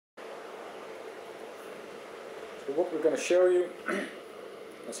So what we're going to show you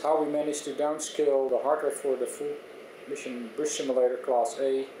is how we managed to downscale the hardware for the full mission bus simulator class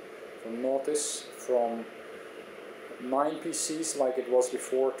A from Nautis from 9 PCs like it was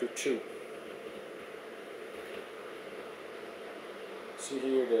before to 2. See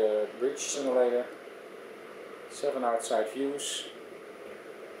here the bridge simulator, 7 outside views.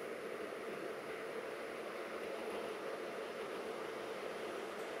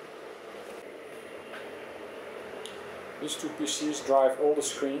 These 2 PCs drive all the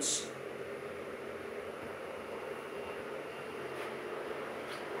screens.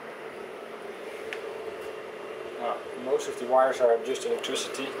 Most of the wires are just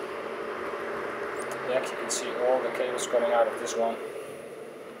electricity. Back you can see all the cables coming out of this one.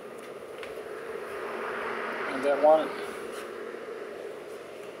 And that one.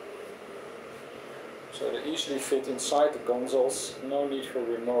 So they easily fit inside the consoles, no need for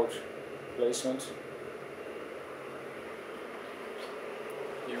remote placement.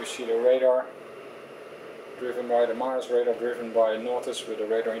 Here we see the radar, driven by the Mars radar, driven by Nautis with a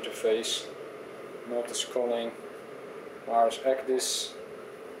radar interface. Nautis calling, Mars Agdis,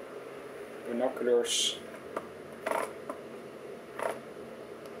 binoculars.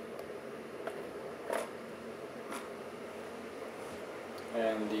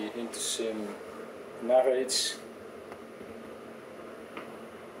 And the InterSim navigates.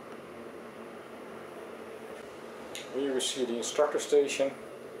 Here we see the instructor station,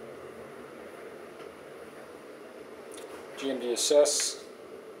 GMDSS,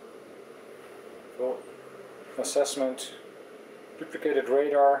 for assessment, duplicated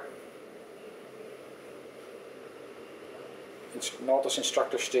radar, Nautis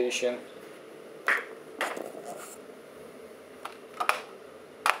instructor station,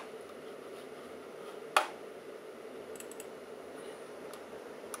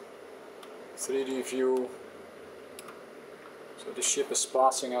 (3D view). So the ship is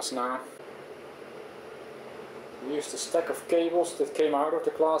passing us now. Here's the stack of cables that came out of the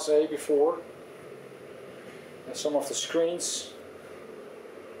Class A before. And some of the screens.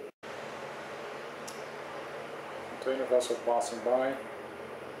 Container vessel passing by.